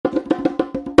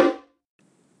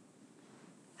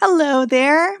Hello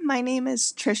there. My name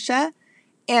is Trisha,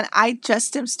 and I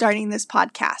just am starting this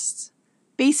podcast.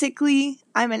 Basically,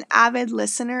 I'm an avid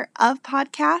listener of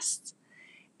podcasts,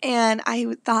 and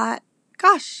I thought,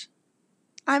 gosh,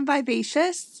 I'm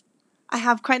vivacious. I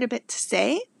have quite a bit to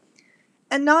say,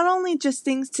 and not only just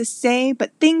things to say,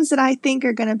 but things that I think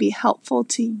are going to be helpful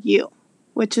to you,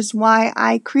 which is why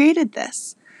I created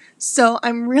this. So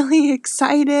I'm really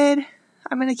excited.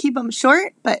 I'm going to keep them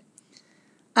short, but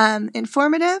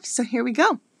informative. So here we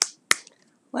go.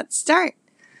 Let's start.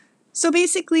 So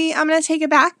basically, I'm going to take it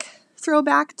back, throw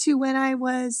back to when I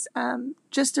was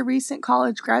just a recent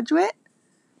college graduate,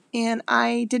 and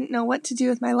I didn't know what to do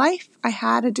with my life. I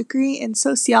had a degree in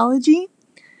sociology,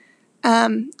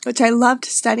 which I loved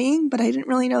studying, but I didn't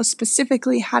really know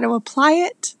specifically how to apply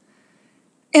it.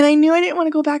 And I knew I didn't want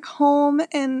to go back home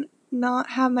and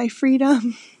not have my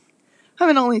freedom. I'm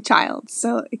an only child,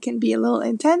 so it can be a little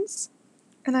intense.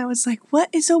 And I was like, what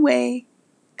is a way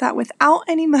that without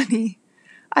any money,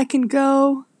 I can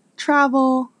go,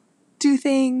 travel, do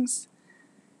things?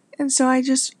 And so I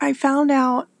found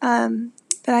out that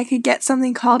I could get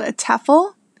something called a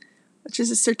TEFL, which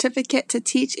is a certificate to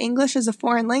teach English as a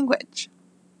foreign language.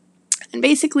 And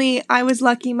basically, I was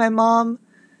lucky my mom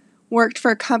worked for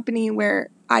a company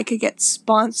where I could get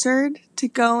sponsored to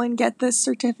go and get this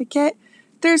certificate.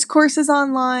 There's courses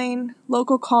online,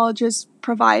 local colleges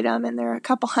provide them, and they're a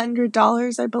couple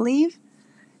 $100, I believe.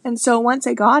 And so once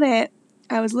I got it,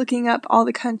 I was looking up all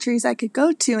the countries I could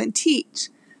go to and teach.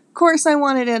 Of course, I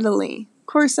wanted Italy. Of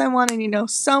course, I wanted,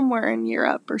 somewhere in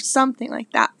Europe or something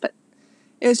like that, but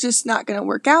it was just not going to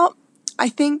work out. I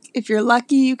think if you're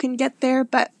lucky, you can get there,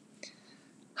 but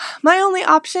my only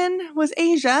option was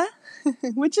Asia,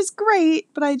 which is great,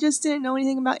 but I just didn't know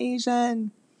anything about Asia,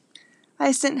 and I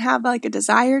just didn't have a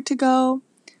desire to go.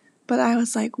 But I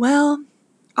was like, well,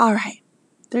 all right,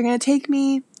 they're going to take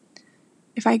me.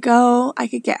 If I go, I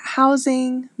could get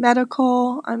housing,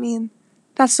 medical.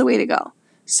 That's the way to go.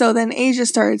 So then Asia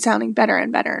started sounding better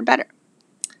and better and better.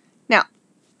 Now,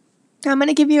 I'm going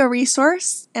to give you a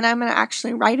resource, and I'm going to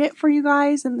actually write it for you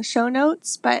guys in the show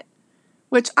notes, but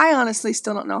which I honestly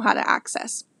still don't know how to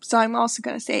access. So I'm also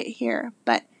going to say it here.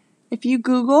 But if you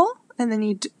Google and then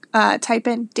you type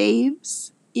in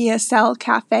Dave's ESL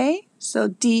Cafe, so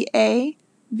DAVES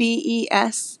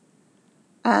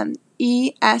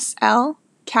ESL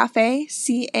Cafe,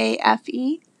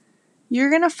 CAFE, you're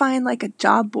going to find a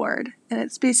job board. And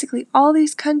it's basically all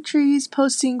these countries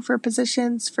posting for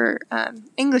positions for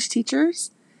English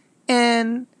teachers.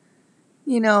 And,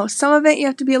 some of it you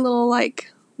have to be a little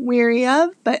weary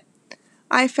of, but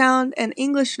I found an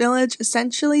English village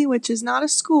essentially, which is not a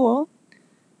school,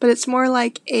 but it's more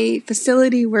like a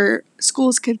facility where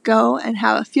schools could go and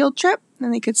have a field trip,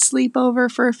 and they could sleep over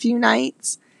for a few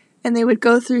nights, and they would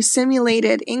go through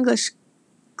simulated English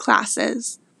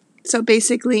classes. So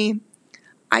basically,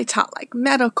 I taught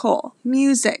medical,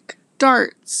 music,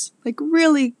 darts,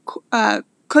 really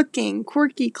cooking,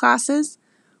 quirky classes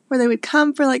where they would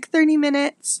come for 30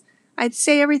 minutes. I'd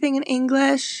say everything in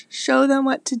English, show them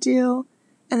what to do,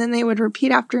 and then they would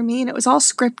repeat after me, and it was all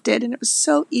scripted, and it was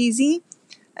so easy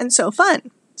and so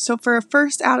fun. So for a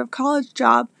first out-of-college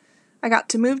job, I got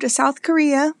to move to South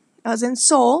Korea. I was in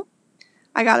Seoul.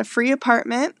 I got a free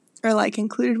apartment, or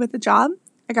included with the job.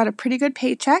 I got a pretty good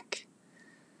paycheck.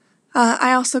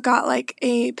 I also got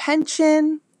a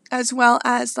pension, as well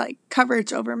as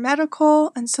coverage over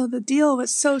medical, and so the deal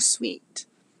was so sweet.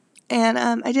 And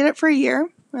I did it for a year,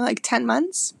 or 10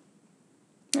 months,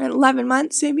 or 11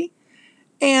 months maybe.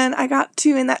 And I got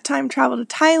to, in that time, travel to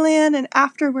Thailand, and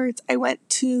afterwards I went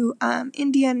to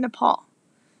India and Nepal.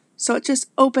 So it just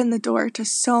opened the door to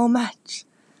so much.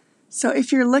 So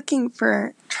if you're looking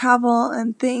for travel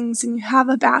and things and you have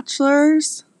a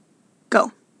bachelor's,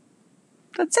 go.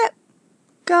 That's it.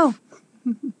 Go.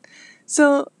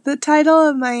 So the title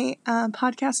of my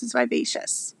podcast is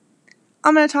Vivacious.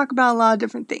 I'm going to talk about a lot of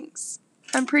different things.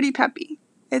 I'm pretty peppy.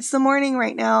 It's the morning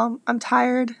right now. I'm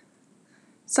tired.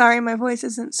 Sorry, my voice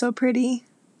isn't so pretty,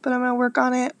 but I'm going to work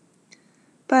on it.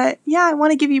 But yeah, I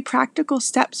want to give you practical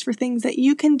steps for things that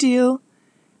you can do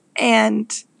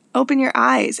and open your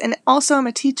eyes. And also, I'm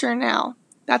a teacher now.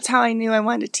 That's how I knew I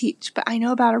wanted to teach. But I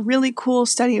know about a really cool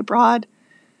study abroad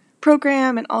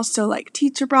program, and also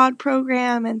teach abroad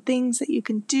program, and things that you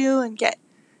can do and get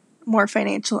more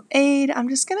financial aid. I'm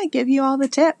just going to give you all the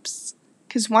tips,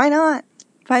 because why not?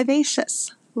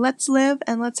 Vivacious. Let's live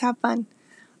and let's have fun.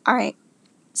 All right.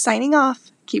 Signing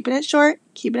off. Keeping it short.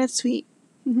 Keeping it sweet.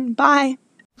 Bye.